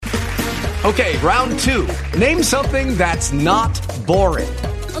Okay, round two. Name something that's not boring.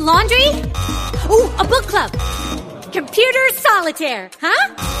 A laundry? Ooh, a book club. Computer solitaire,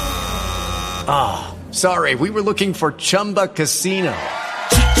 huh? Ah, sorry, we were looking for Chumba Casino.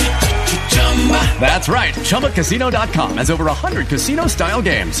 That's right, ChumbaCasino.com has over 100 casino-style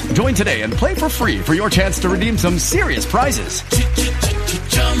games. Join today and play for free for your chance to redeem some serious prizes.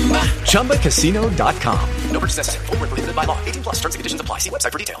 ChumbaCasino.com. No purchase necessary. Void where prohibited by law. 18 plus. Terms and conditions apply. See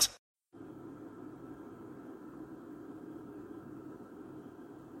website for details.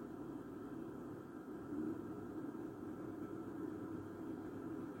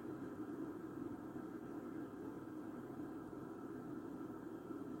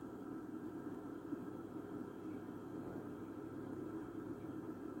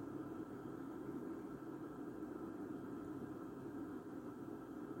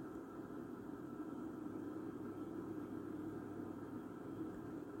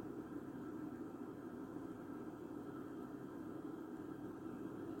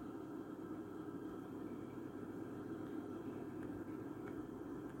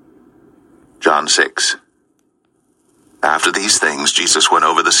 John 6. After these things, Jesus went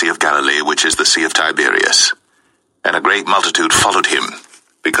over the Sea of Galilee, which is the Sea of Tiberias. And a great multitude followed him,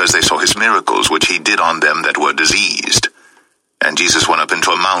 because they saw his miracles, which he did on them that were diseased. And Jesus went up into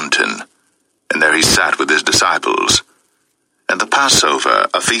a mountain, and there he sat with his disciples. And the Passover,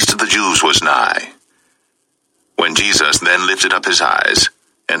 a feast of the Jews, was nigh. When Jesus then lifted up his eyes,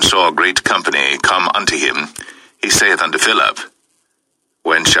 and saw a great company come unto him, he saith unto Philip,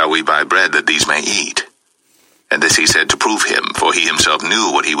 When shall we buy bread that these may eat? And this he said to prove him, for he himself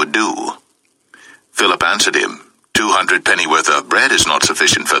knew what he would do. Philip answered him, 200 pennyworth of bread is not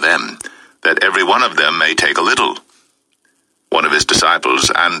sufficient for them, that every one of them may take a little. One of his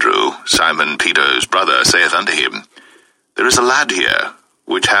disciples, Andrew, Simon Peter's brother, saith unto him, There is a lad here,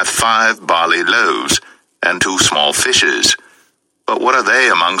 which hath 5 barley loaves, and 2 small fishes. But what are they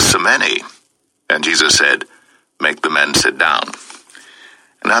amongst so many? And Jesus said, Make the men sit down.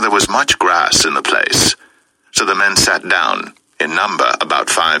 Now there was much grass in the place, so the men sat down, in number about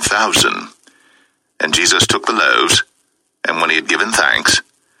 5,000. And Jesus took the loaves, and when he had given thanks,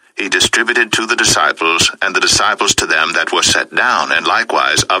 he distributed to the disciples, and the disciples to them that were set down, and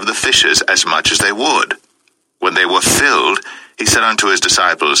likewise of the fishes as much as they would. When they were filled, he said unto his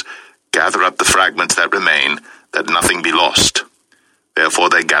disciples, Gather up the fragments that remain, that nothing be lost. Therefore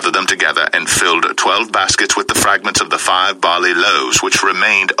they gathered them together, and filled 12 baskets with the fragments of the 5 barley loaves, which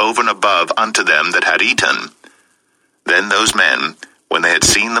remained over and above unto them that had eaten. Then those men, when they had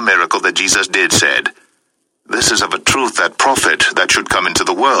seen the miracle that Jesus did, said, This is of a truth that prophet that should come into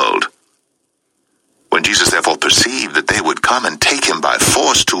the world. When Jesus therefore perceived that they would come and take him by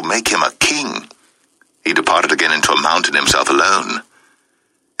force to make him a king, he departed again into a mountain himself alone.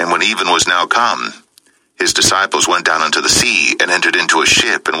 And when even was now come, his disciples went down unto the sea, and entered into a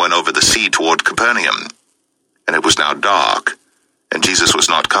ship, and went over the sea toward Capernaum. And it was now dark, and Jesus was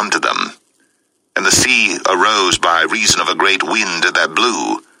not come to them. And the sea arose by reason of a great wind that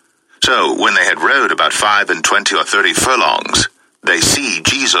blew. So when they had rowed about 25 or 30 furlongs, they see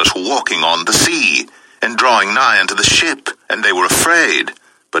Jesus walking on the sea, and drawing nigh unto the ship, and they were afraid.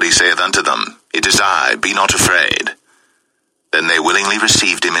 But he saith unto them, It is I, be not afraid. Then they willingly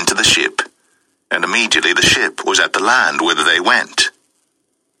received him into the ship, and immediately the ship was at the land whither they went.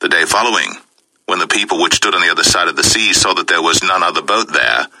 The day following, when the people which stood on the other side of the sea saw that there was none other boat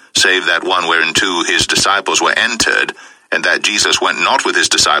there, save that one whereinto his disciples were entered, and that Jesus went not with his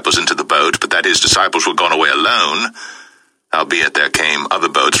disciples into the boat, but that his disciples were gone away alone, howbeit there came other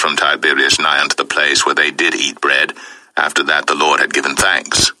boats from Tiberias nigh unto the place where they did eat bread, after that the Lord had given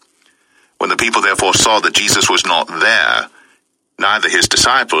thanks. When the people therefore saw that Jesus was not there, neither his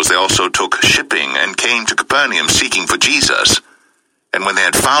disciples, they also took shipping, and came to Capernaum, seeking for Jesus. And when they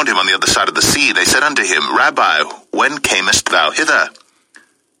had found him on the other side of the sea, they said unto him, Rabbi, when camest thou hither?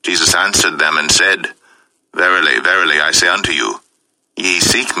 Jesus answered them and said, Verily, verily, I say unto you, ye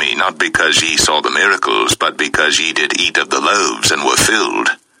seek me, not because ye saw the miracles, but because ye did eat of the loaves, and were filled.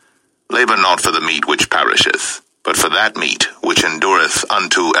 Labor not for the meat which perisheth, but for that meat which endureth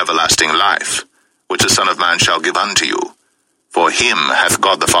unto everlasting life, which the Son of Man shall give unto you. For him hath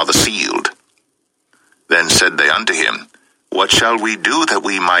God the Father sealed. Then said they unto him, What shall we do that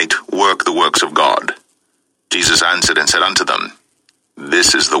we might work the works of God? Jesus answered and said unto them,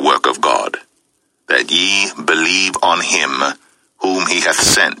 This is the work of God, that ye believe on him whom he hath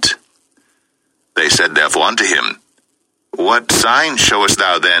sent. They said therefore unto him, What sign showest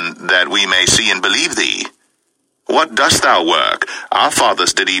thou then, that we may see and believe thee? What dost thou work? Our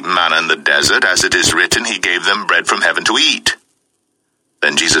fathers did eat manna in the desert, as it is written, He gave them bread from heaven to eat.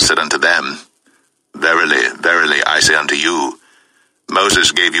 Then Jesus said unto them, Verily, verily, I say unto you,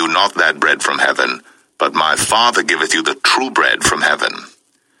 Moses gave you not that bread from heaven, but my Father giveth you the true bread from heaven.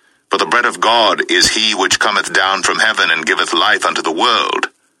 For the bread of God is he which cometh down from heaven, and giveth life unto the world.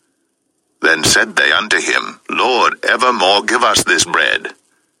 Then said they unto him, Lord, evermore give us this bread.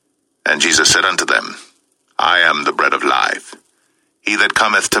 And Jesus said unto them, I am the bread of life. He that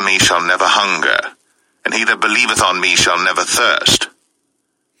cometh to me shall never hunger, and he that believeth on me shall never thirst.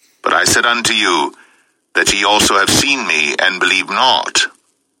 But I said unto you, that ye also have seen me, and believe not.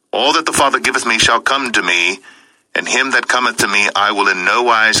 All that the Father giveth me shall come to me, and him that cometh to me I will in no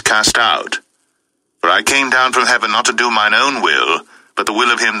wise cast out. For I came down from heaven not to do mine own will, but the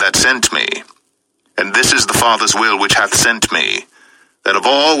will of him that sent me. And this is the Father's will which hath sent me, that of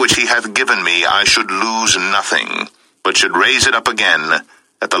all which he hath given me I should lose nothing, but should raise it up again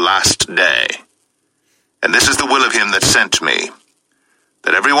at the last day. And this is the will of him that sent me,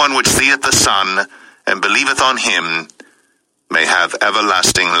 that every one which seeth the Son, and believeth on him, may have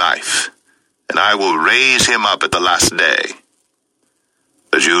everlasting life, and I will raise him up at the last day.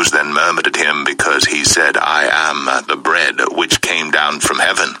 The Jews then murmured at him, because he said, I am the bread which came down from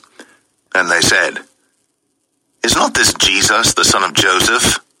heaven. And they said, Is not this Jesus, the son of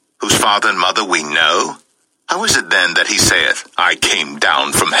Joseph, whose father and mother we know? How is it then that he saith, I came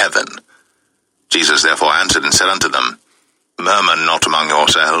down from heaven? Jesus therefore answered and said unto them, Murmur not among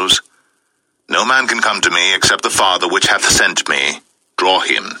yourselves. No man can come to me, except the Father which hath sent me draw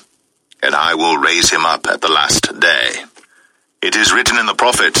him, and I will raise him up at the last day. It is written in the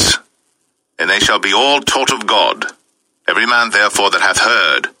prophets, And they shall be all taught of God. Every man therefore that hath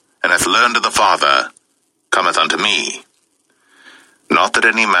heard, and hath learned of the Father, cometh unto me. Not that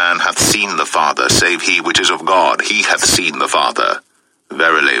any man hath seen the Father, save he which is of God, he hath seen the Father.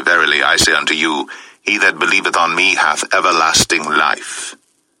 Verily, verily, I say unto you, he that believeth on me hath everlasting life.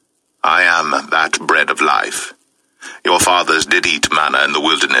 I am that bread of life. Your fathers did eat manna in the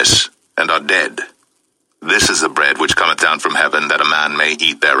wilderness, and are dead. This is the bread which cometh down from heaven, that a man may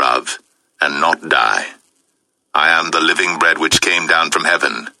eat thereof, and not die. I am the living bread which came down from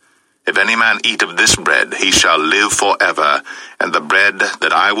heaven. If any man eat of this bread, he shall live forever, and the bread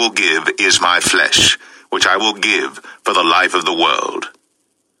that I will give is my flesh, which I will give for the life of the world.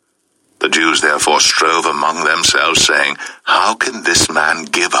 The Jews therefore strove among themselves, saying, How can this man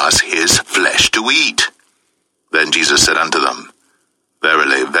give us his flesh to eat? Then Jesus said unto them,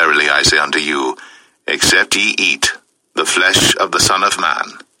 Verily, verily, I say unto you, except ye eat the flesh of the Son of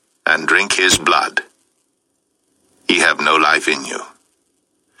Man, and drink his blood, ye have no life in you.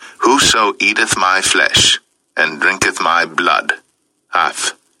 Whoso eateth my flesh, and drinketh my blood,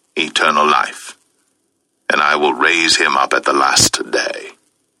 hath eternal life, and I will raise him up at the last day.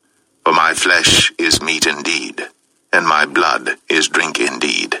 For my flesh is meat indeed, and my blood is drink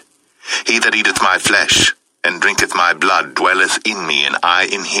indeed. He that eateth my flesh, and drinketh my blood, dwelleth in me, and I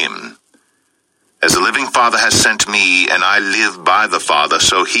in him. As the living Father has sent me, and I live by the Father,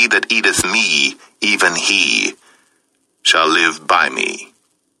 so he that eateth me, even he, shall live by me.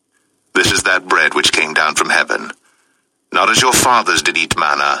 This is that bread which came down from heaven. Not as your fathers did eat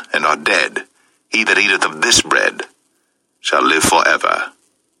manna, and are dead. He that eateth of this bread shall live forever.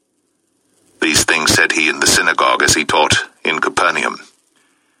 These things said he in the synagogue as he taught in Capernaum.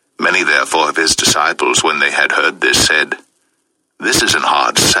 Many therefore of his disciples, when they had heard this, said, This is an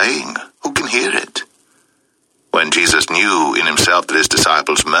hard saying. Who can hear it? When Jesus knew in himself that his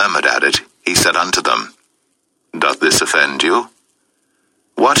disciples murmured at it, he said unto them, Doth this offend you?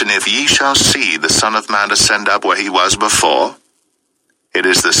 What, and if ye shall see the Son of Man ascend up where he was before? It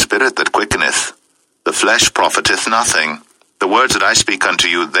is the Spirit that quickeneth, the flesh profiteth nothing. The words that I speak unto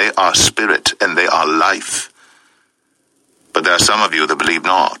you, they are spirit, and they are life. But there are some of you that believe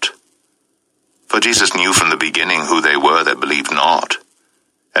not. For Jesus knew from the beginning who they were that believed not,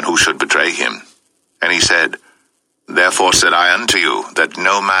 and who should betray him. And he said, Therefore said I unto you, that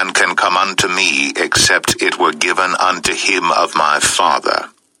no man can come unto me, except it were given unto him of my Father.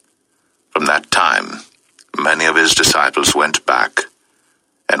 From that time, many of his disciples went back,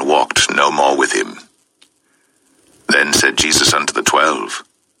 and walked no more with him. Then said Jesus unto the 12,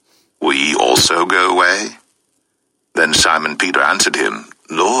 Will ye also go away? Then Simon Peter answered him,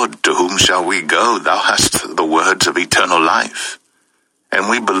 Lord, to whom shall we go? Thou hast the words of eternal life. And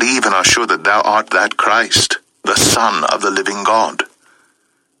we believe and are sure that thou art that Christ, the Son of the living God.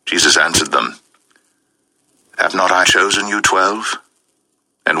 Jesus answered them, Have not I chosen you 12?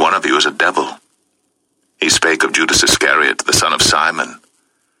 And one of you is a devil. He spake of Judas Iscariot, the son of Simon,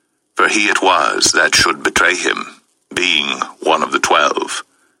 for he it was that should betray him, being one of the 12.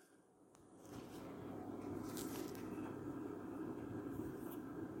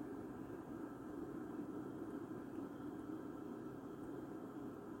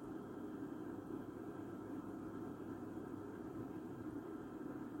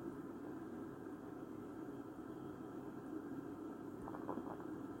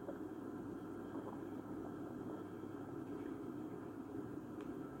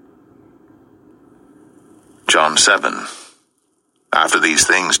 John 7. After these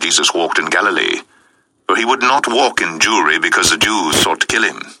things Jesus walked in Galilee, for he would not walk in Jewry because the Jews sought to kill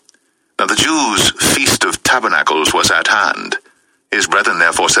him. Now the Jews' feast of tabernacles was at hand. His brethren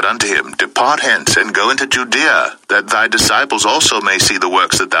therefore said unto him, Depart hence, and go into Judea, that thy disciples also may see the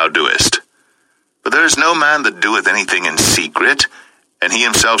works that thou doest. For there is no man that doeth anything in secret, and he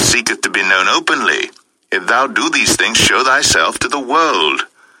himself seeketh to be known openly. If thou do these things, show thyself to the world.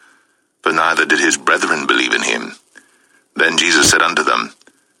 But neither did his brethren believe in him. Then Jesus said unto them,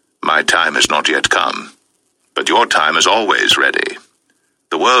 My time is not yet come, but your time is always ready.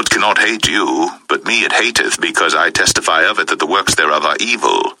 The world cannot hate you, but me it hateth, because I testify of it that the works thereof are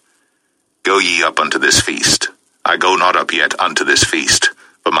evil. Go ye up unto this feast. I go not up yet unto this feast,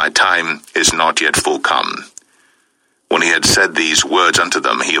 for my time is not yet full come. When he had said these words unto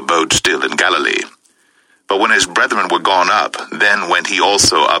them, he abode still in Galilee. But when his brethren were gone up, then went he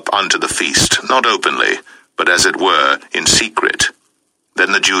also up unto the feast, not openly, but as it were in secret.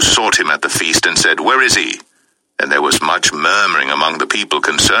 Then the Jews sought him at the feast, and said, Where is he? And there was much murmuring among the people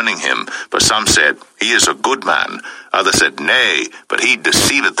concerning him. For some said, He is a good man. Others said, Nay, but he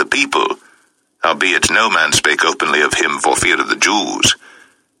deceiveth the people. Howbeit no man spake openly of him for fear of the Jews.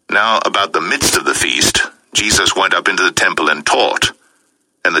 Now about the midst of the feast, Jesus went up into the temple and taught.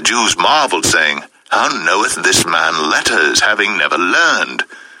 And the Jews marveled, saying, How knoweth this man letters, having never learned?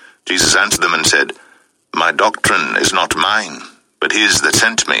 Jesus answered them and said, My doctrine is not mine, but his that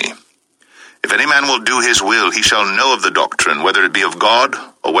sent me. If any man will do his will, he shall know of the doctrine, whether it be of God,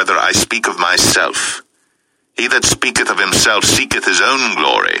 or whether I speak of myself. He that speaketh of himself seeketh his own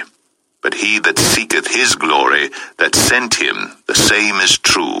glory, but he that seeketh his glory that sent him, the same is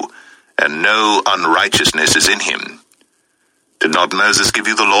true, and no unrighteousness is in him. Did not Moses give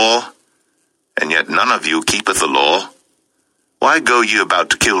you the law? And yet none of you keepeth the law. Why go ye about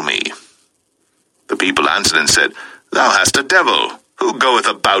to kill me? The people answered and said, Thou hast a devil. Who goeth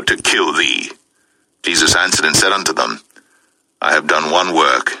about to kill thee? Jesus answered and said unto them, I have done one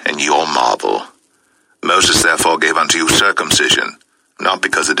work, and ye all marvel. Moses therefore gave unto you circumcision, not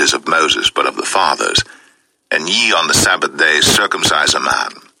because it is of Moses, but of the fathers. And ye on the Sabbath day circumcise a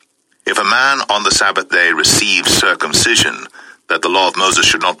man. If a man on the Sabbath day receives circumcision, that the law of Moses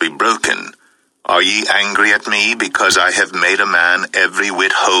should not be broken, are ye angry at me, because I have made a man every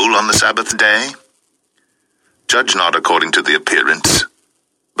whit whole on the Sabbath day? Judge not according to the appearance,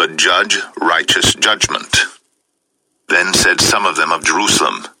 but judge righteous judgment. Then said some of them of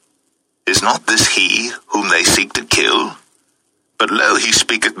Jerusalem, Is not this he whom they seek to kill? But lo, he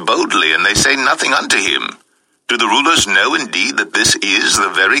speaketh boldly, and they say nothing unto him. Do the rulers know indeed that this is the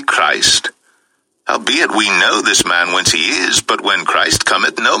very Christ? Howbeit we know this man whence he is, but when Christ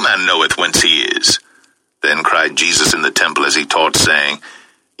cometh, no man knoweth whence he is. Then cried Jesus in the temple as he taught, saying,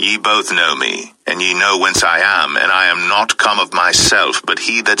 Ye both know me, and ye know whence I am, and I am not come of myself, but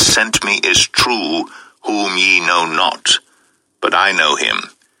he that sent me is true, whom ye know not. But I know him,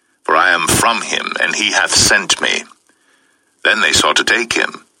 for I am from him, and he hath sent me. Then they sought to take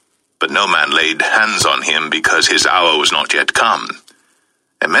him, but no man laid hands on him, because his hour was not yet come.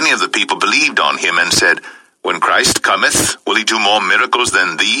 And many of the people believed on him, and said, When Christ cometh, will he do more miracles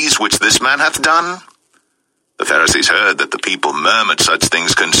than these which this man hath done? The Pharisees heard that the people murmured such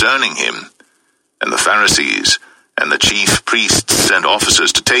things concerning him. And the Pharisees and the chief priests sent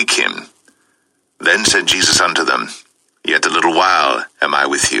officers to take him. Then said Jesus unto them, Yet a little while am I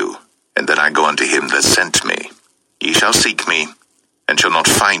with you, and then I go unto him that sent me. Ye shall seek me, and shall not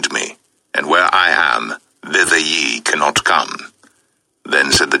find me, and where I am, thither ye cannot come.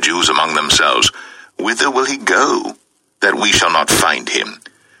 Then said the Jews among themselves, Whither will he go, that we shall not find him?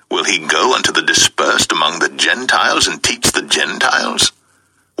 Will he go unto the dispersed among the Gentiles, and teach the Gentiles?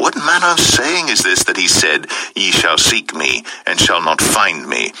 What manner of saying is this that he said, Ye shall seek me, and shall not find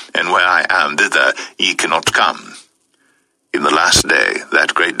me, and where I am, thither ye cannot come? In the last day,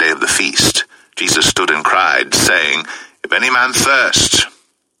 that great day of the feast, Jesus stood and cried, saying, If any man thirst,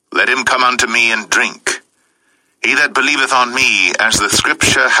 let him come unto me and drink. He that believeth on me, as the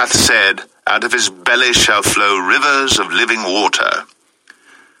Scripture hath said, out of his belly shall flow rivers of living water.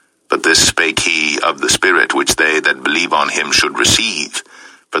 But this spake he of the Spirit, which they that believe on him should receive.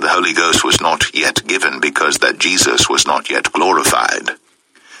 For the Holy Ghost was not yet given, because that Jesus was not yet glorified.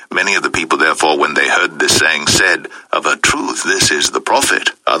 Many of the people therefore, when they heard this saying, said, Of a truth this is the prophet.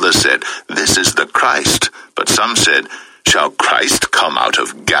 Others said, This is the Christ. But some said, Shall Christ come out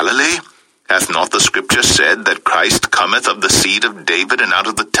of Galilee? Hath not the Scripture said that Christ cometh of the seed of David, and out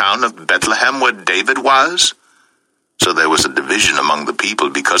of the town of Bethlehem, where David was? So there was a division among the people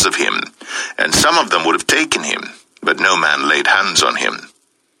because of him, and some of them would have taken him, but no man laid hands on him.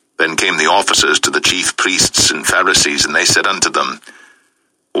 Then came the officers to the chief priests and Pharisees, and they said unto them,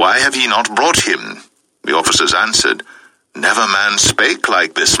 Why have ye not brought him? The officers answered, Never man spake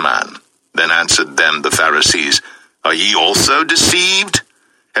like this man. Then answered them the Pharisees, Are ye also deceived?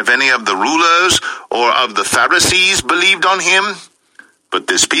 Have any of the rulers or of the Pharisees believed on him? But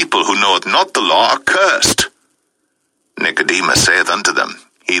this people who knoweth not the law are cursed. Nicodemus saith unto them,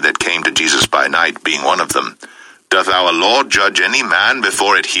 he that came to Jesus by night, being one of them, Doth our Lord judge any man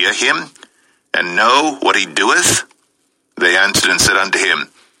before it hear him, and know what he doeth? They answered and said unto him,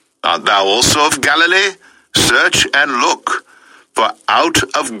 Art thou also of Galilee? Search and look, for out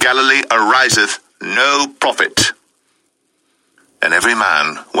of Galilee ariseth no prophet. And every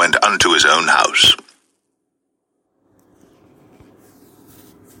man went unto his own house.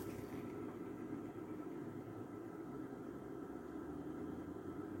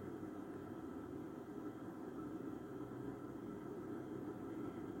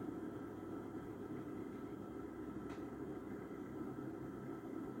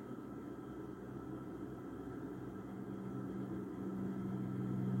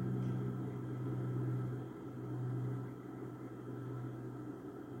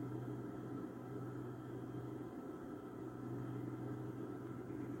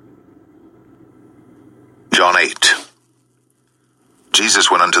 John 8. Jesus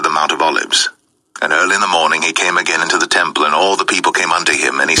went unto the Mount of Olives, and early in the morning he came again into the temple, and all the people came unto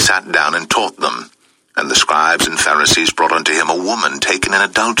him, and he sat down and taught them. And the scribes and Pharisees brought unto him a woman taken in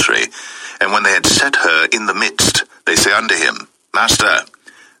adultery, and when they had set her in the midst, they say unto him, Master,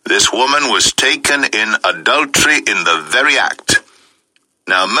 this woman was taken in adultery in the very act.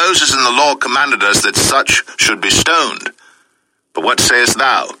 Now Moses in the law commanded us that such should be stoned. But what sayest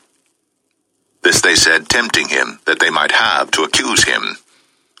thou? This they said, tempting him, that they might have to accuse him.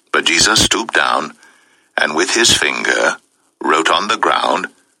 But Jesus stooped down, and with his finger wrote on the ground,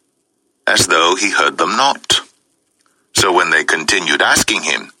 as though he heard them not. So when they continued asking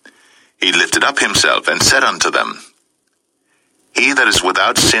him, he lifted up himself and said unto them, He that is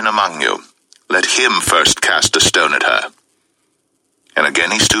without sin among you, let him first cast a stone at her. And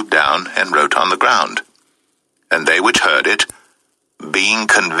again he stooped down and wrote on the ground. And they which heard it, being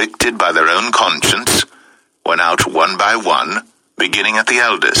convicted by their own conscience, went out one by one, beginning at the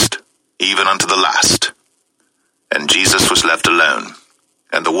eldest, even unto the last. And Jesus was left alone,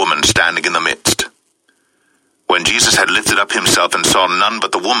 and the woman standing in the midst. When Jesus had lifted up himself and saw none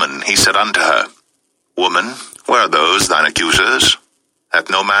but the woman, he said unto her, Woman, where are those thine accusers? Hath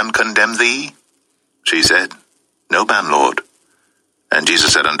no man condemned thee? She said, No man, Lord. And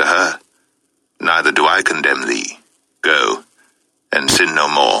Jesus said unto her, Neither do I condemn thee. Go, and sin no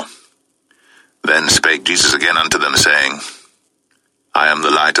more. Then spake Jesus again unto them, saying, I am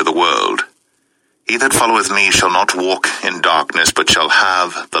the light of the world. He that followeth me shall not walk in darkness, but shall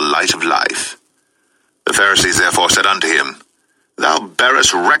have the light of life. The Pharisees therefore said unto him, Thou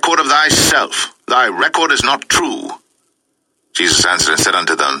bearest record of thyself. Thy record is not true. Jesus answered and said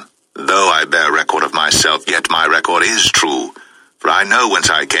unto them, Though I bear record of myself, yet my record is true. For I know whence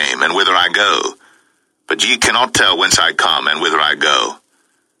I came, and whither I go. But ye cannot tell whence I come, and whither I go.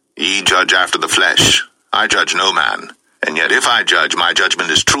 Ye judge after the flesh. I judge no man. And yet if I judge, my judgment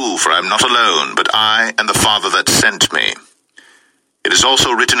is true, for I am not alone, but I and the Father that sent me. It is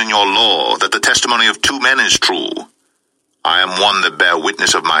also written in your law that the testimony of two men is true. I am one that bear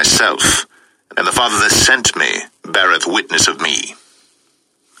witness of myself, and the Father that sent me beareth witness of me.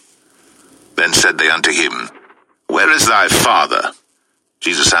 Then said they unto him, Where is thy Father?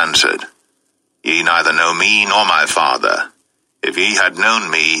 Jesus answered, Ye neither know me nor my Father. If ye had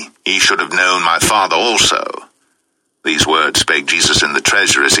known me, ye should have known my Father also. These words spake Jesus in the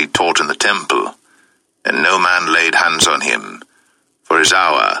treasure as he taught in the temple, and no man laid hands on him, for his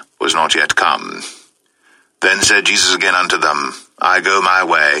hour was not yet come. Then said Jesus again unto them, I go my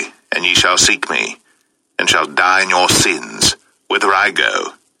way, and ye shall seek me, and shall die in your sins. Whither I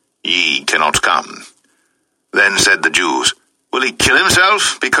go, ye cannot come. Then said the Jews, Will he kill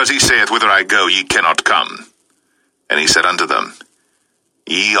himself, because he saith, Whither I go, ye cannot come? And he said unto them,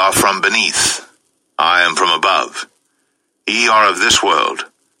 Ye are from beneath, I am from above. Ye are of this world,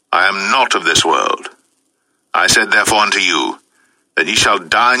 I am not of this world. I said therefore unto you, that ye shall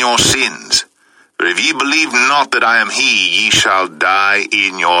die in your sins. For if ye believe not that I am he, ye shall die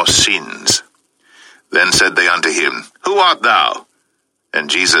in your sins. Then said they unto him, Who art thou? And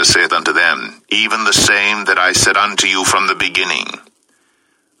Jesus saith unto them, Even the same that I said unto you from the beginning.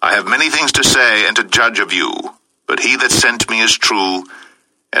 I have many things to say and to judge of you, but he that sent me is true,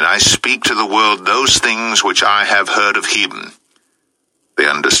 and I speak to the world those things which I have heard of him. They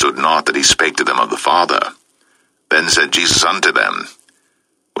understood not that he spake to them of the Father. Then said Jesus unto them,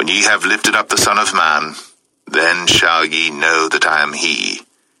 When ye have lifted up the Son of Man, then shall ye know that I am he,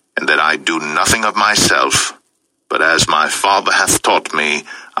 and that I do nothing of myself, but as my Father hath taught me,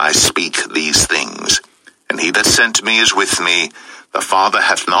 I speak these things. And he that sent me is with me. The Father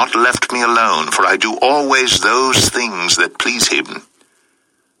hath not left me alone, for I do always those things that please him.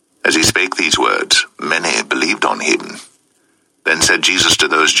 As he spake these words, many believed on him. Then said Jesus to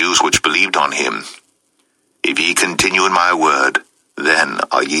those Jews which believed on him, If ye continue in my word, then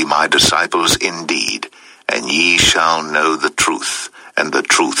are ye my disciples indeed, and ye shall know the truth, and the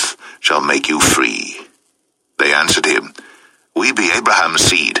truth shall make you free. They answered him, We be Abraham's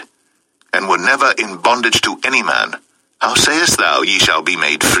seed, and were never in bondage to any man. How sayest thou, ye shall be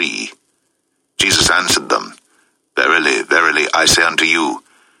made free? Jesus answered them, Verily, verily, I say unto you,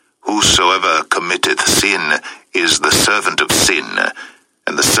 whosoever committeth sin is the servant of sin,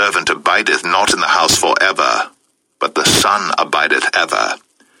 and the servant abideth not in the house for ever, but the Son abideth ever.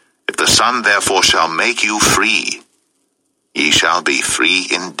 If the Son therefore shall make you free, ye shall be free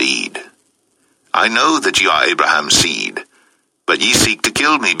indeed. I know that ye are Abraham's seed, but ye seek to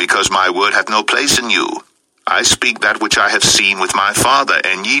kill me, because my word hath no place in you. I speak that which I have seen with my father,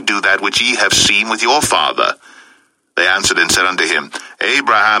 and ye do that which ye have seen with your father. They answered and said unto him,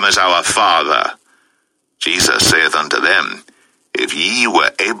 Abraham is our father. Jesus saith unto them, If ye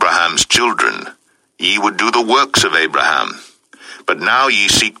were Abraham's children, ye would do the works of Abraham. But now ye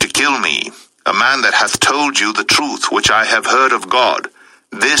seek to kill me, a man that hath told you the truth which I have heard of God.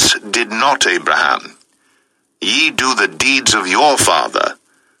 This did not Abraham. Ye do the deeds of your father.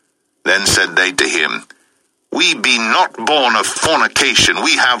 Then said they to him, We be not born of fornication.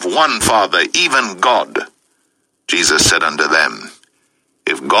 We have one Father, even God. Jesus said unto them,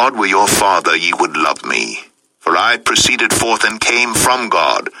 If God were your Father, ye would love me. For I proceeded forth and came from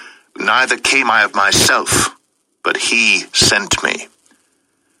God. Neither came I of myself, but he sent me.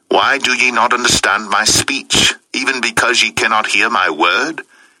 Why do ye not understand my speech, even because ye cannot hear my word?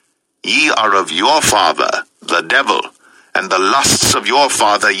 Ye are of your father, the devil, and the lusts of your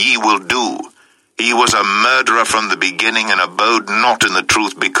father ye will do. He was a murderer from the beginning, and abode not in the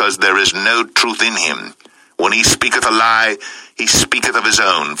truth, because there is no truth in him. When he speaketh a lie, he speaketh of his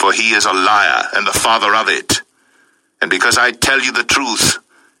own, for he is a liar, and the father of it. And because I tell you the truth,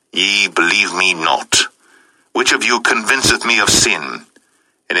 ye believe me not. Which of you convinceth me of sin?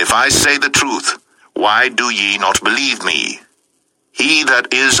 And if I say the truth, why do ye not believe me? He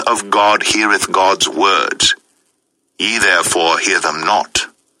that is of God heareth God's words. Ye therefore hear them not,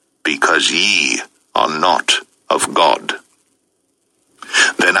 because ye are not of God.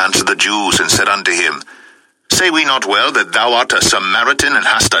 Then answered the Jews and said unto him, Say we not well that thou art a Samaritan and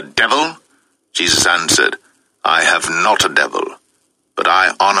hast a devil? Jesus answered, I have not a devil, but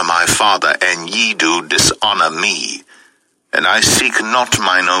I honor my Father, and ye do dishonor me. And I seek not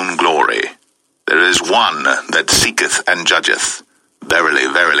mine own glory. There is one that seeketh and judgeth. Verily,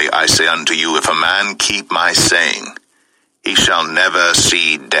 verily, I say unto you, if a man keep my saying, he shall never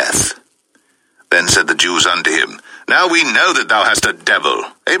see death. Then said the Jews unto him, Now we know that thou hast a devil.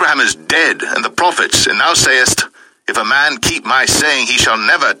 Abraham is dead, and the prophets, and thou sayest, If a man keep my saying, he shall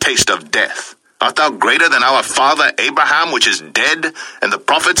never taste of death. Art thou greater than our father Abraham, which is dead, and the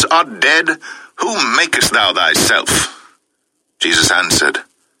prophets are dead? Who makest thou thyself? Jesus answered,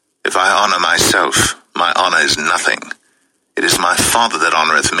 If I honor myself, my honor is nothing. It is my Father that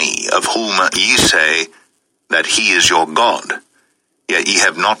honoreth me, of whom ye say that he is your God. Yet ye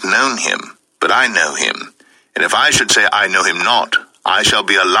have not known him, but I know him. And if I should say I know him not, I shall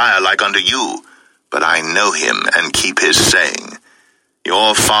be a liar like unto you. But I know him, and keep his saying.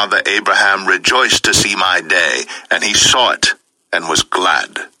 Your father Abraham rejoiced to see my day, and he saw it, and was glad.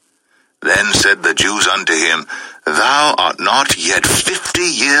 Then said the Jews unto him, Thou art not yet 50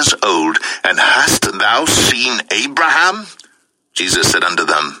 years old, and hast thou seen Abraham? Jesus said unto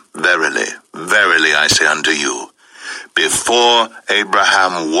them, Verily, verily, I say unto you, before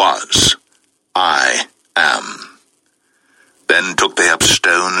Abraham was, I am. Then took they up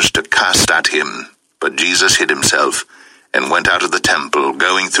stones to cast at him, but Jesus hid himself, and went out of the temple,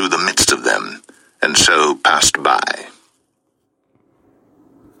 going through the midst of them, and so passed by.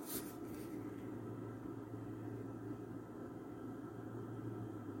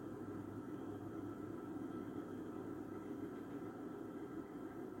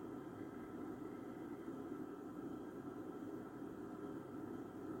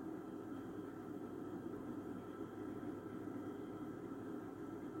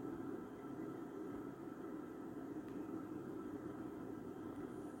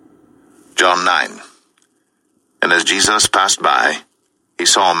 John 9. And as Jesus passed by, he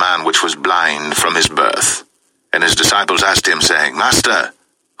saw a man which was blind from his birth. And his disciples asked him, saying, Master,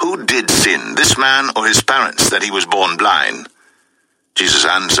 Who did sin, this man or his parents, that he was born blind? Jesus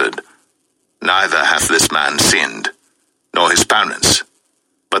answered, Neither hath this man sinned, nor his parents,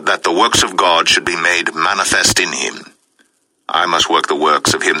 but that the works of God should be made manifest in him. I must work the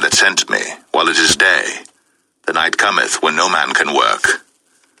works of him that sent me, while it is day. The night cometh when no man can work.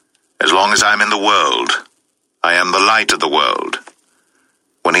 As long as I am in the world, I am the light of the world.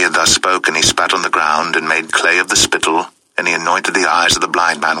 When he had thus spoken, he spat on the ground, and made clay of the spittle, and he anointed the eyes of the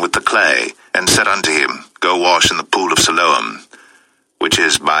blind man with the clay, and said unto him, Go wash in the pool of Siloam, which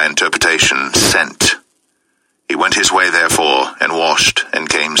is by interpretation, sent. He went his way therefore, and washed, and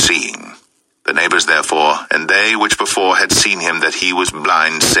came seeing. The neighbors therefore, and they which before had seen him that he was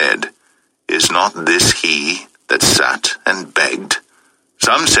blind, said, Is not this he that sat and begged?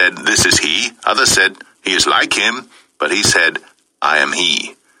 Some said, This is he. Others said, He is like him. But he said, I am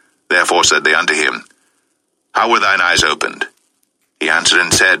he. Therefore said they unto him, How were thine eyes opened? He answered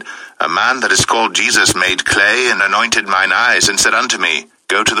and said, A man that is called Jesus made clay, and anointed mine eyes, and said unto me,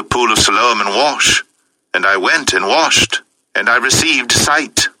 Go to the pool of Siloam and wash. And I went and washed, and I received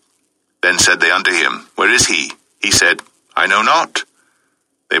sight. Then said they unto him, Where is he? He said, I know not.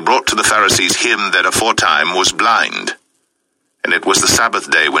 They brought to the Pharisees him that aforetime was blind. And it was the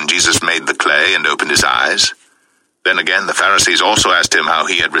Sabbath day when Jesus made the clay and opened his eyes. Then again the Pharisees also asked him how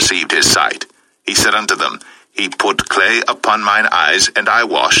he had received his sight. He said unto them, He put clay upon mine eyes, and I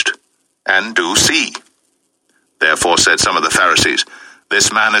washed, and do see. Therefore said some of the Pharisees,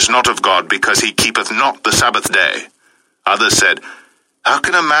 This man is not of God, because he keepeth not the Sabbath day. Others said, How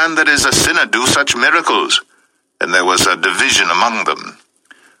can a man that is a sinner do such miracles? And there was a division among them.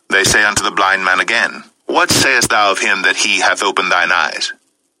 They say unto the blind man again, What sayest thou of him that he hath opened thine eyes?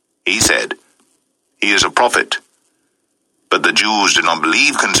 He said, He is a prophet. But the Jews did not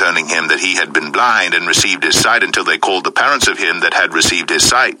believe concerning him that he had been blind and received his sight, until they called the parents of him that had received his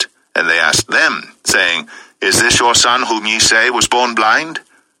sight. And they asked them, saying, Is this your son whom ye say was born blind?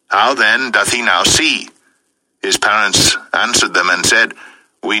 How then doth he now see? His parents answered them and said,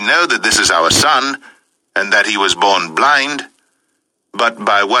 We know that this is our son, and that he was born blind. But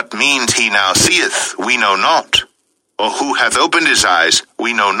by what means he now seeth, we know not. Or who hath opened his eyes,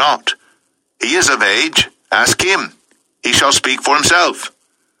 we know not. He is of age, ask him. He shall speak for himself.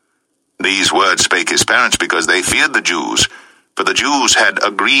 These words spake his parents, because they feared the Jews. For the Jews had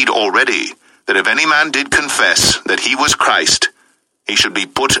agreed already, that if any man did confess that he was Christ, he should be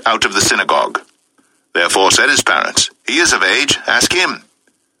put out of the synagogue. Therefore said his parents, He is of age, ask him.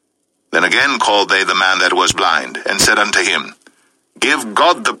 Then again called they the man that was blind, and said unto him, Give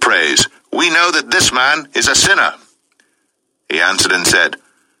God the praise. We know that this man is a sinner. He answered and said,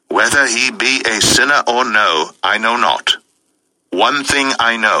 Whether he be a sinner or no, I know not. One thing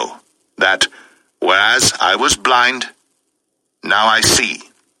I know, that, whereas I was blind, now I see.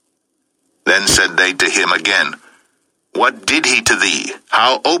 Then said they to him again, What did he to thee?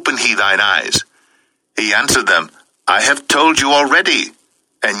 How opened he thine eyes? He answered them, I have told you already,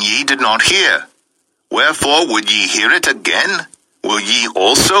 and ye did not hear. Wherefore would ye hear it again? Will ye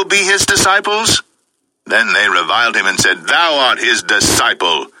also be his disciples? Then they reviled him and said, Thou art his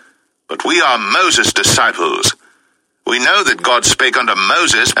disciple, but we are Moses' disciples. We know that God spake unto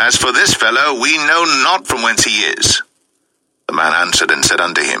Moses. As for this fellow, we know not from whence he is. The man answered and said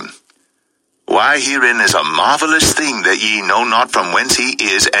unto him, Why, herein is a marvelous thing, that ye know not from whence he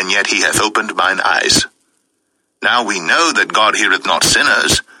is, and yet he hath opened mine eyes. Now we know that God heareth not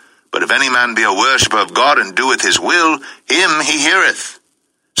sinners, but if any man be a worshipper of God, and doeth his will, him he heareth.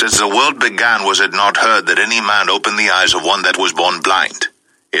 Since the world began, was it not heard that any man opened the eyes of one that was born blind?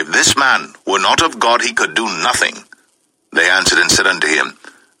 If this man were not of God, he could do nothing. They answered and said unto him,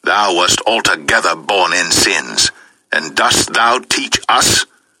 Thou wast altogether born in sins, and dost thou teach us?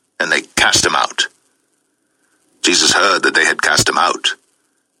 And they cast him out. Jesus heard that they had cast him out.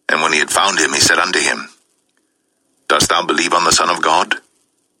 And when he had found him, he said unto him, Dost thou believe on the Son of God?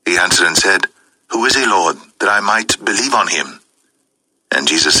 He answered and said, Who is he, Lord, that I might believe on him? And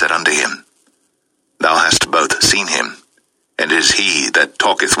Jesus said unto him, Thou hast both seen him, and it is he that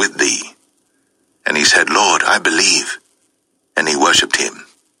talketh with thee. And he said, Lord, I believe. And he worshipped him.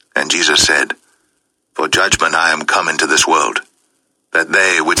 And Jesus said, For judgment I am come into this world, that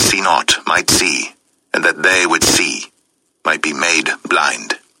they which see not might see, and that they which see might be made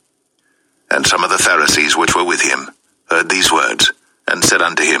blind. And some of the Pharisees which were with him heard these words, and said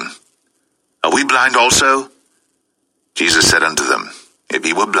unto him, Are we blind also? Jesus said unto them, If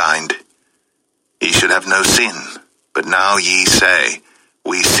ye were blind, ye should have no sin. But now ye say,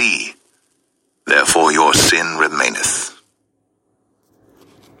 We see. Therefore your sin remaineth.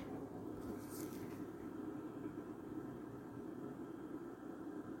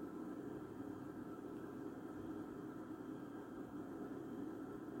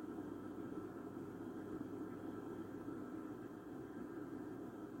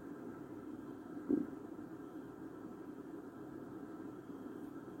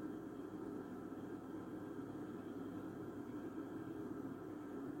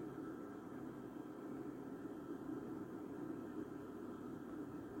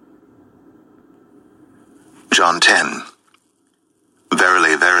 John 10.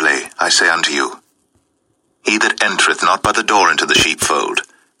 Verily, verily, I say unto you, he that entereth not by the door into the sheepfold,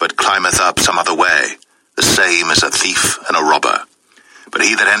 but climbeth up some other way, the same is a thief and a robber. But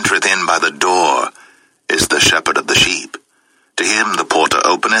he that entereth in by the door is the shepherd of the sheep. To him the porter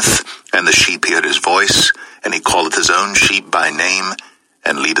openeth, and the sheep hear his voice, and he calleth his own sheep by name,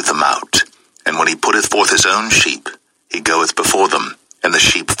 and leadeth them out. And when he putteth forth his own sheep, he goeth before them, and the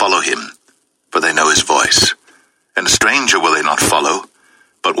sheep follow him, for they know his voice. And a stranger will they not follow,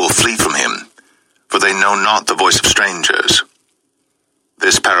 but will flee from him, for they know not the voice of strangers.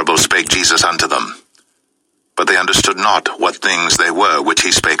 This parable spake Jesus unto them, but they understood not what things they were which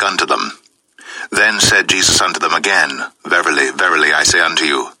he spake unto them. Then said Jesus unto them again, Verily, verily, I say unto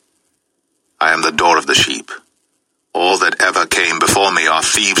you, I am the door of the sheep. All that ever came before me are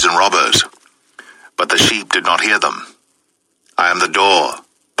thieves and robbers, but the sheep did not hear them. I am the door.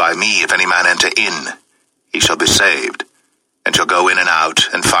 By me, if any man enter in, he shall be saved, and shall go in and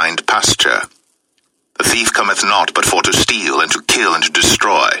out, and find pasture. The thief cometh not, but for to steal, and to kill, and to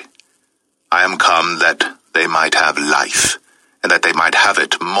destroy. I am come that they might have life, and that they might have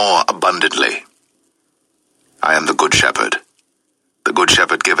it more abundantly. I am the good shepherd. The good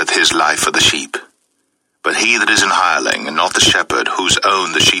shepherd giveth his life for the sheep. But he that is an hireling, and not the shepherd, whose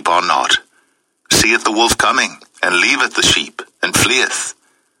own the sheep are not, seeth the wolf coming, and leaveth the sheep, and fleeth.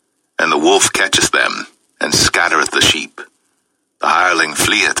 And the wolf catcheth them, and scattereth the sheep. The hireling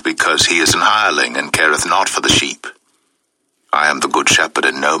fleeth, because he is an hireling, and careth not for the sheep. I am the good shepherd,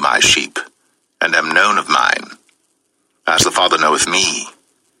 and know my sheep, and am known of mine. As the Father knoweth me,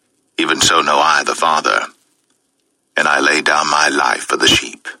 even so know I the Father. And I lay down my life for the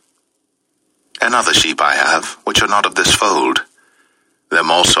sheep. And other sheep I have, which are not of this fold.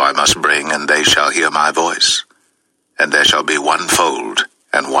 Them also I must bring, and they shall hear my voice. And there shall be one fold,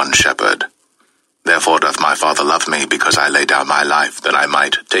 and one shepherd. Therefore doth my Father love me, because I lay down my life, that I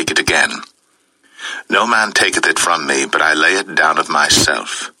might take it again. No man taketh it from me, but I lay it down of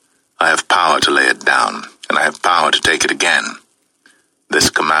myself. I have power to lay it down, and I have power to take it again. This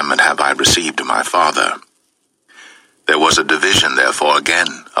commandment have I received of my Father. There was a division therefore again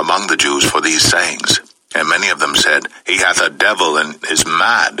among the Jews for these sayings, and many of them said, He hath a devil, and is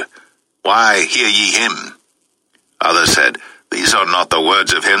mad. Why hear ye him? Others said, These are not the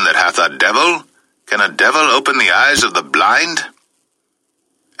words of him that hath a devil. Can a devil open the eyes of the blind?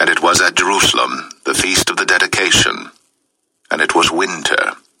 And it was at Jerusalem, the feast of the dedication, and it was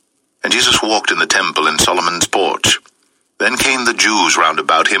winter. And Jesus walked in the temple in Solomon's porch. Then came the Jews round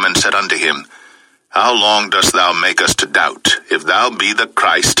about him, and said unto him, How long dost thou make us to doubt? If thou be the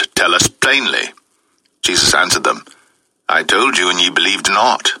Christ, tell us plainly. Jesus answered them, I told you, and ye believed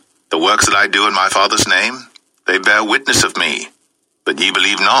not. The works that I do in my Father's name, they bear witness of me. But ye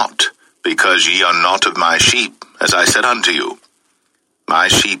believe not, because ye are not of my sheep, as I said unto you. My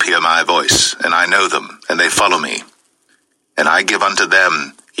sheep hear my voice, and I know them, and they follow me. And I give unto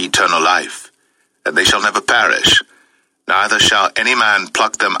them eternal life, and they shall never perish, neither shall any man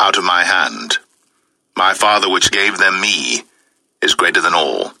pluck them out of my hand. My Father which gave them me is greater than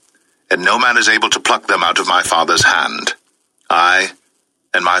all, and no man is able to pluck them out of my Father's hand. I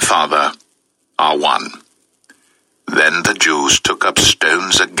and my Father are one. Then the Jews took up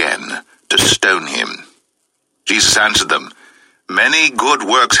stones again to stone him. Jesus answered them, Many good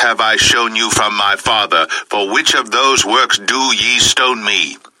works have I shown you from my Father. For which of those works do ye stone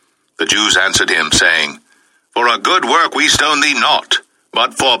me? The Jews answered him, saying, For a good work we stone thee not,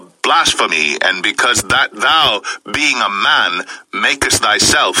 but for blasphemy, and because that thou, being a man, makest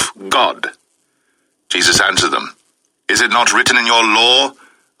thyself God. Jesus answered them, Is it not written in your law,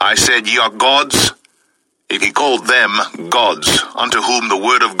 I said ye are gods? If he called them gods, unto whom the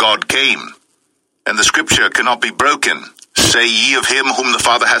word of God came, and the scripture cannot be broken, say ye of him whom the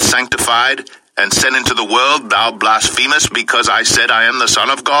Father hath sanctified, and sent into the world, Thou blasphemest, because I said I am the Son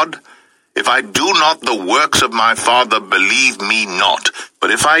of God? If I do not the works of my Father, believe me not.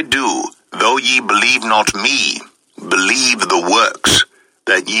 But if I do, though ye believe not me, believe the works,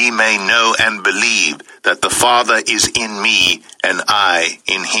 that ye may know and believe that the Father is in me, and I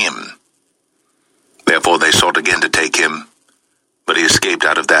in him. Therefore they sought again to take him, but he escaped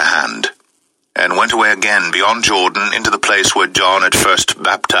out of their hand, and went away again beyond Jordan into the place where John had first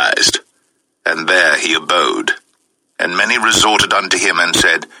baptized. And there he abode. And many resorted unto him, and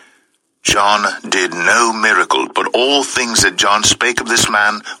said, John did no miracle, but all things that John spake of this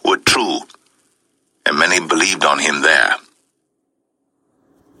man were true. And many believed on him there.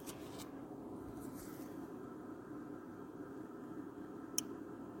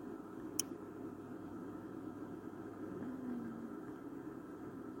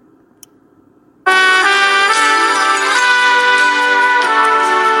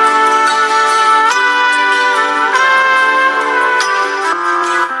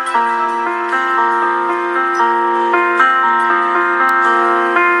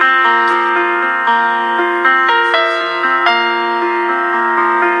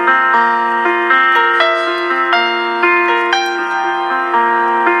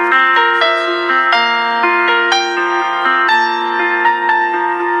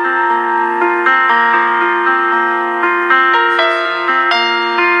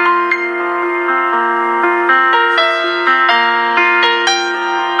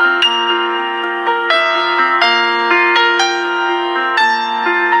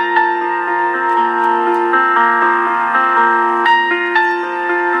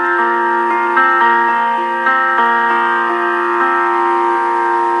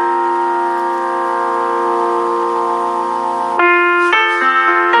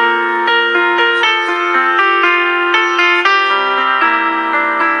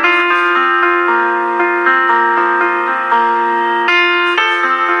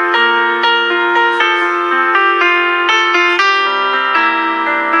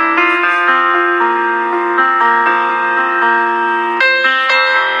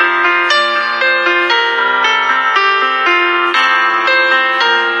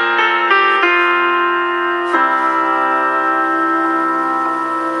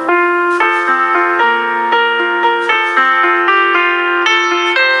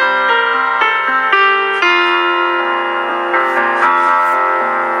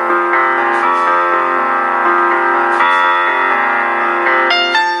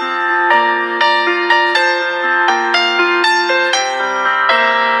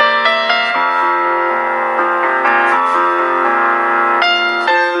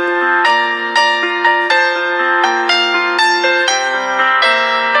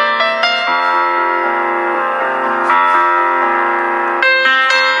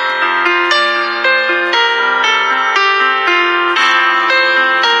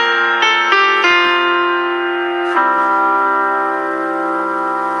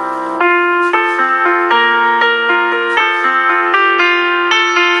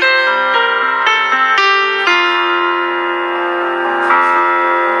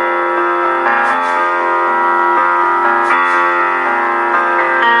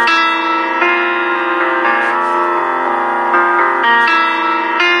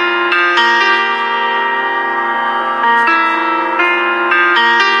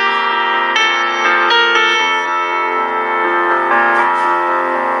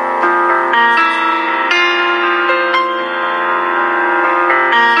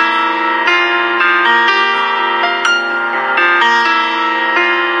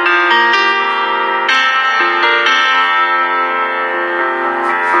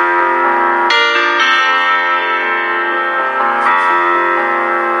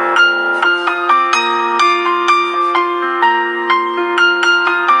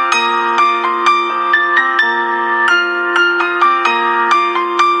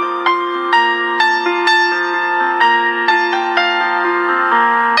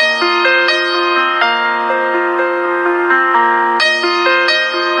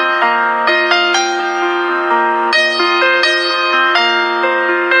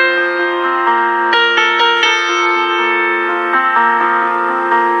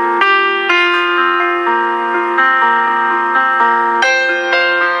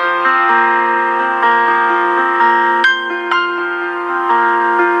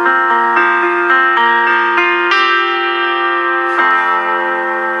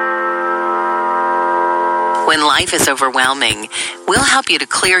 life is overwhelming, we'll help you to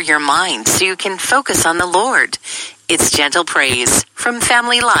clear your mind so you can focus on the Lord. It's Gentle Praise from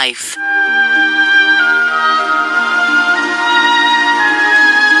Family Life.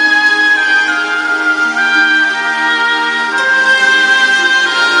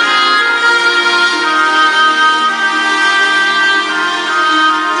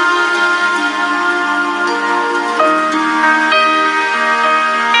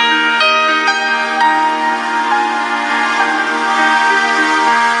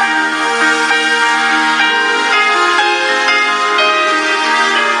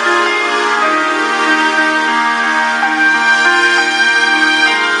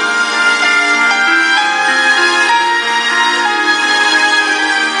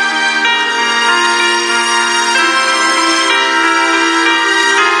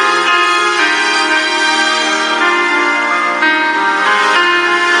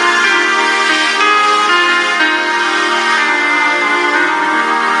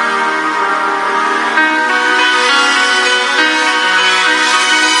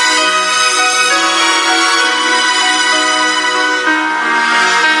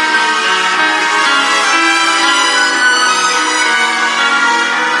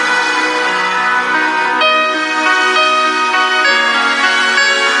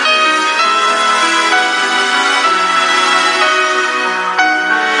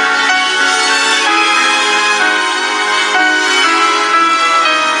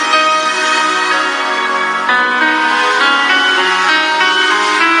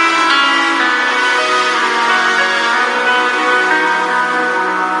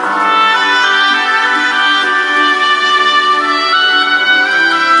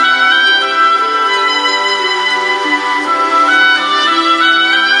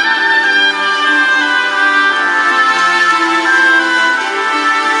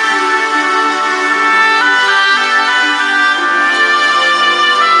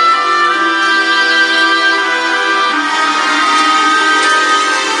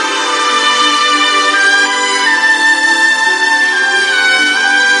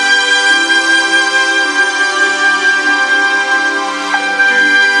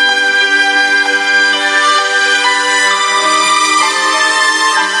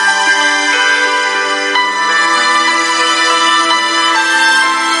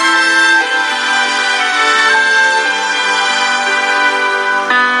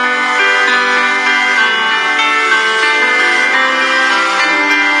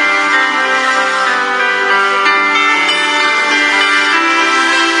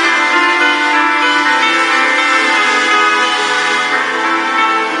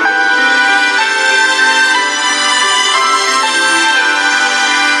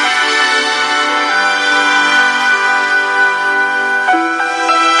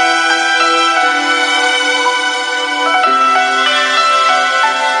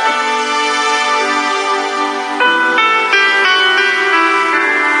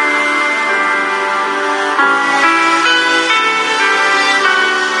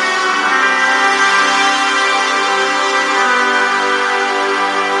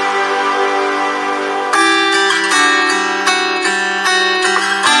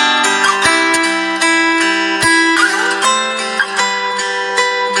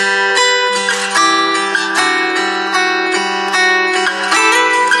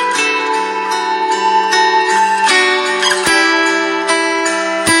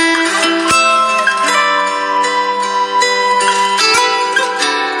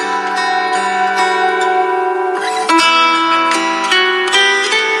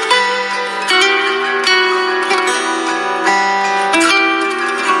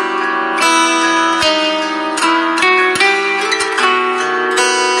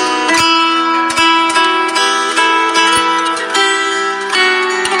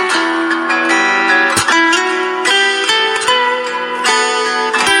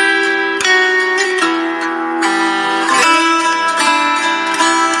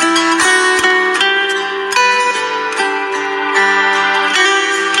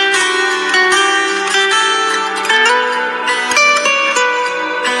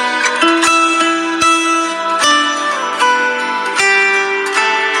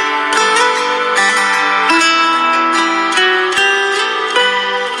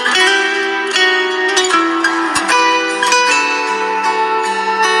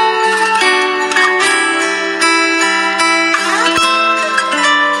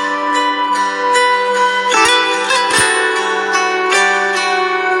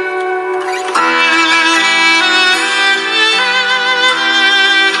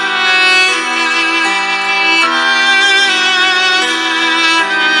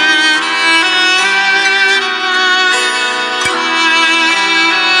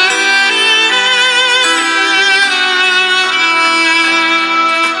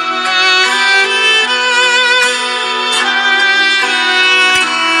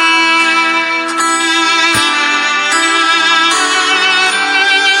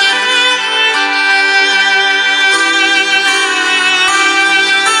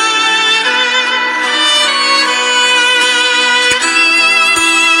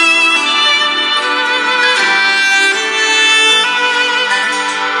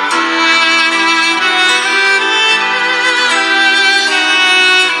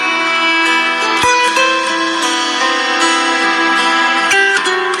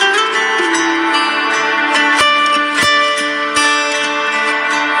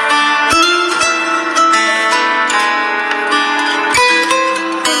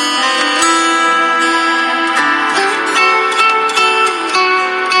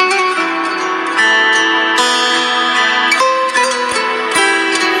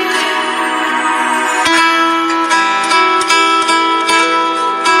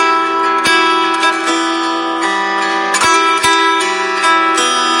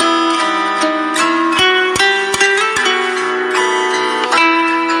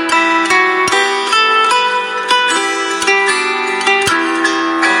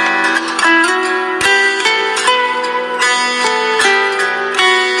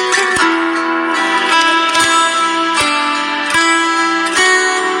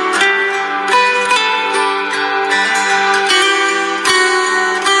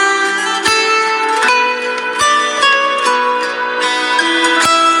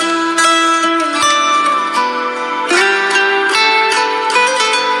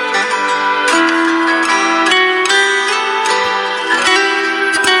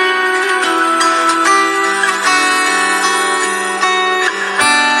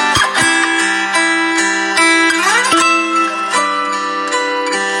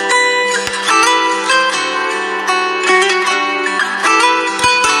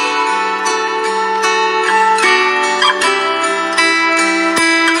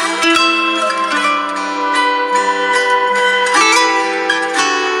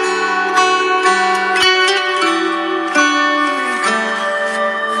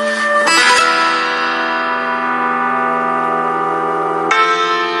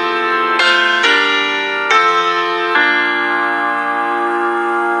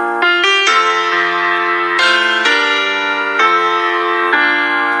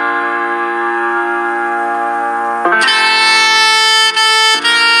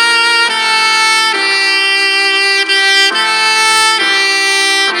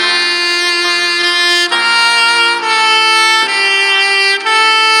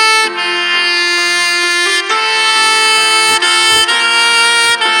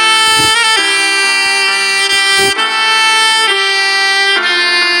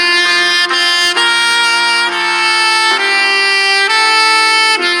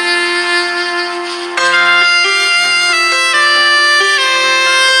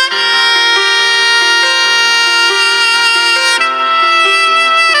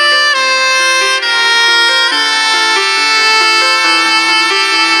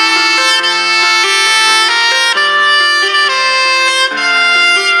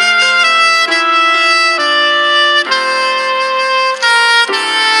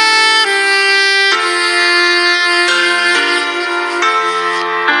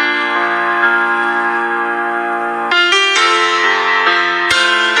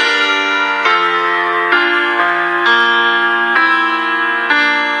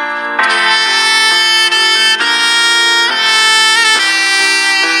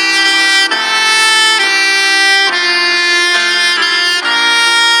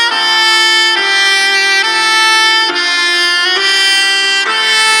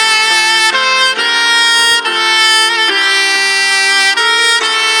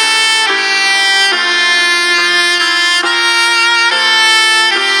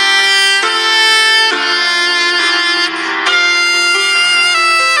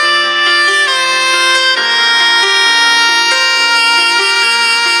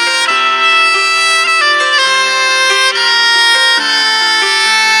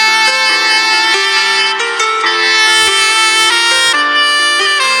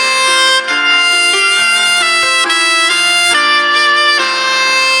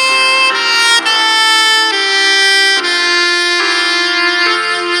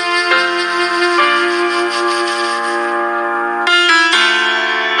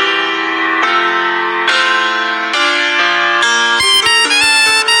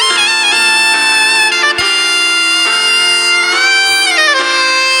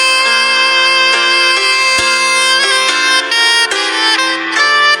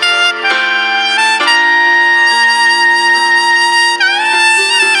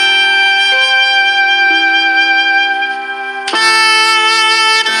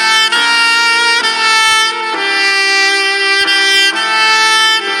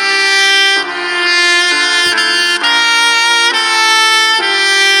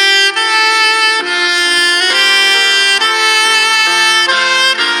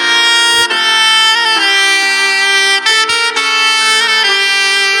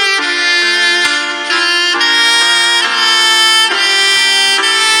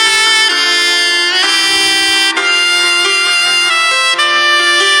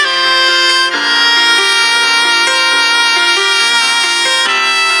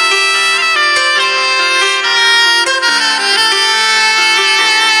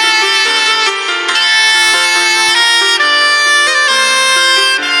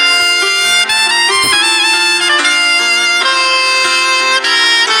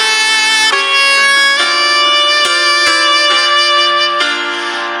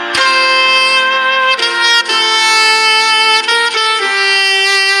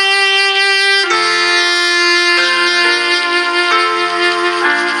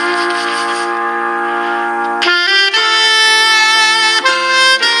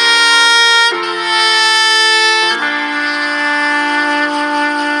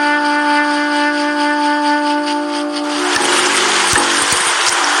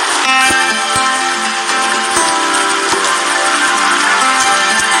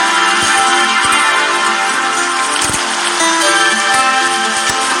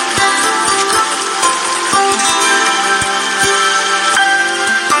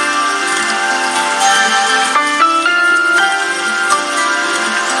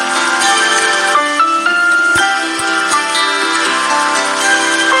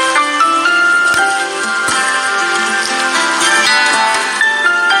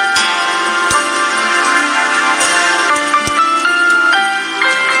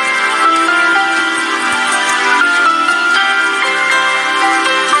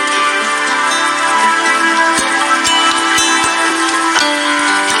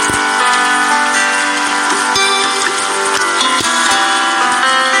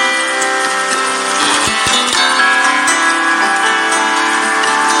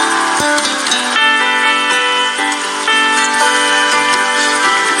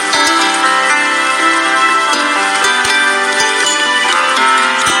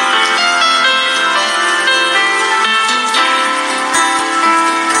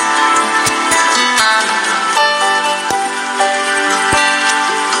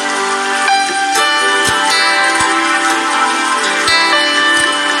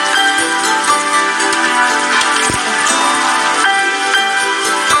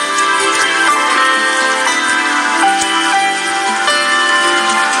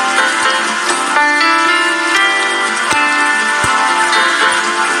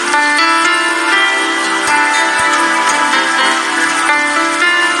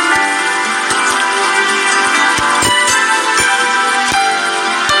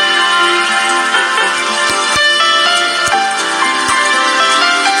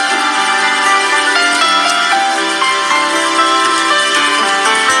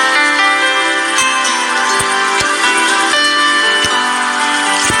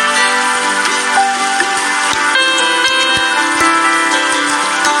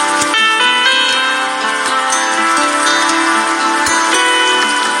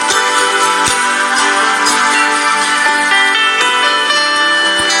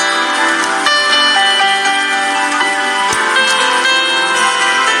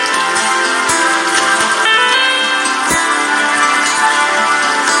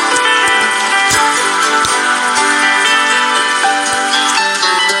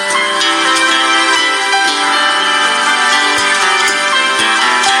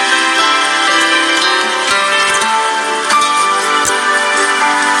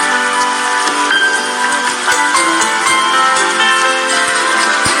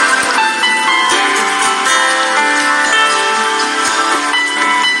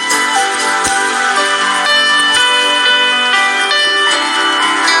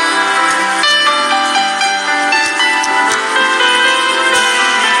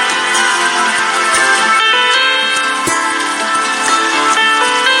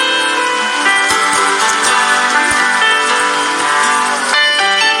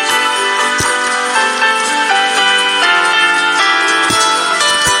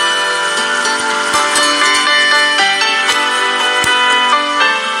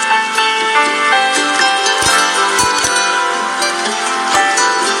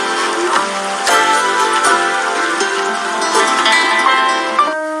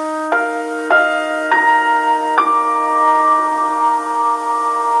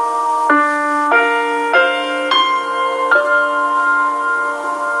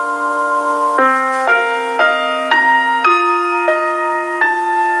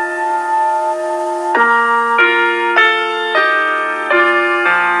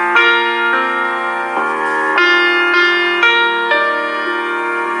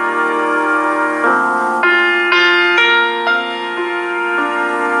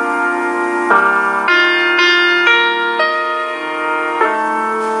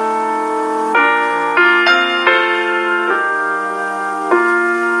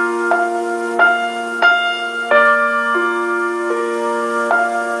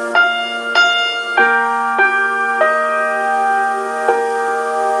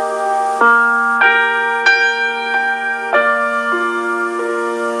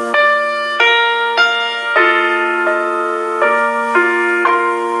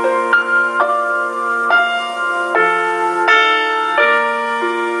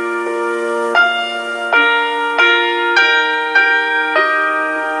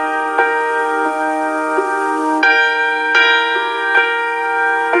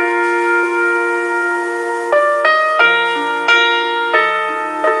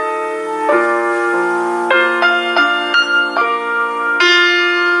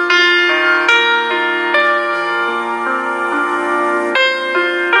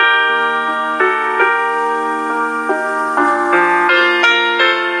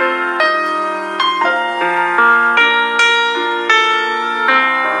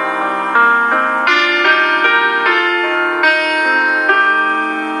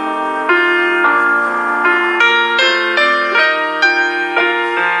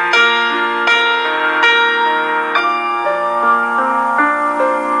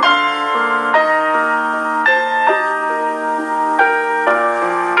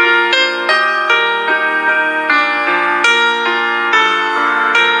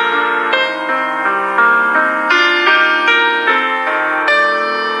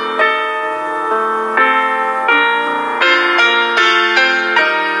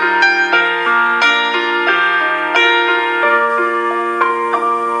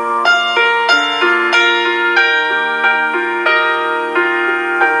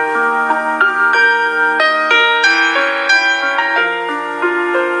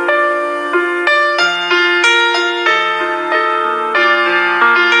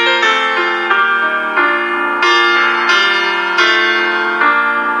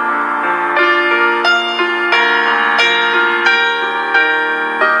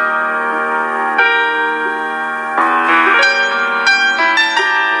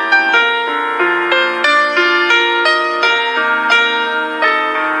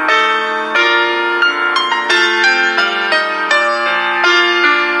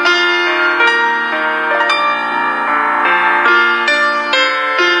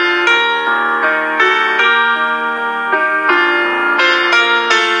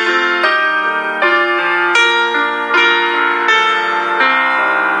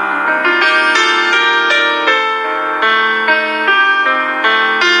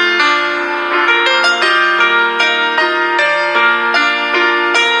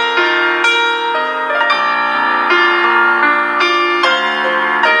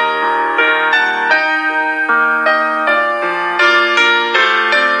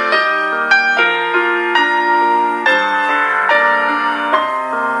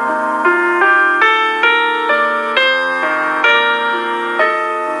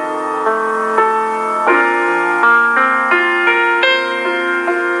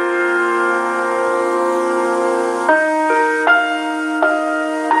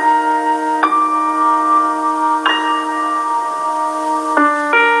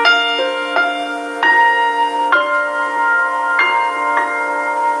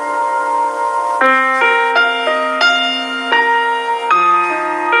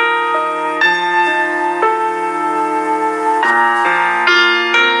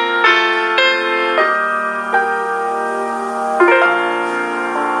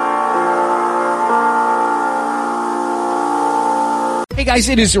 Hey guys,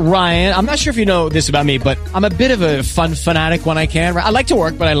 it is Ryan. I'm not sure if you know this about me, but I'm a bit of a fun fanatic when I can. I like to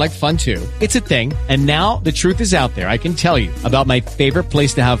work, but I like fun too. It's a thing. And now the truth is out there. I can tell you about my favorite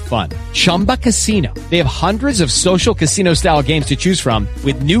place to have fun. Chumba Casino. They have hundreds of social casino style games to choose from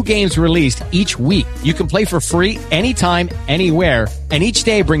with new games released each week. You can play for free anytime, anywhere. And each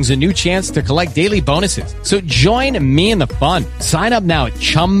day brings a new chance to collect daily bonuses. So join me in the fun. Sign up now at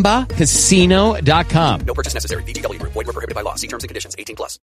ChumbaCasino.com. No purchase necessary. VGW Group. Void where prohibited by law. See terms and conditions. 18+.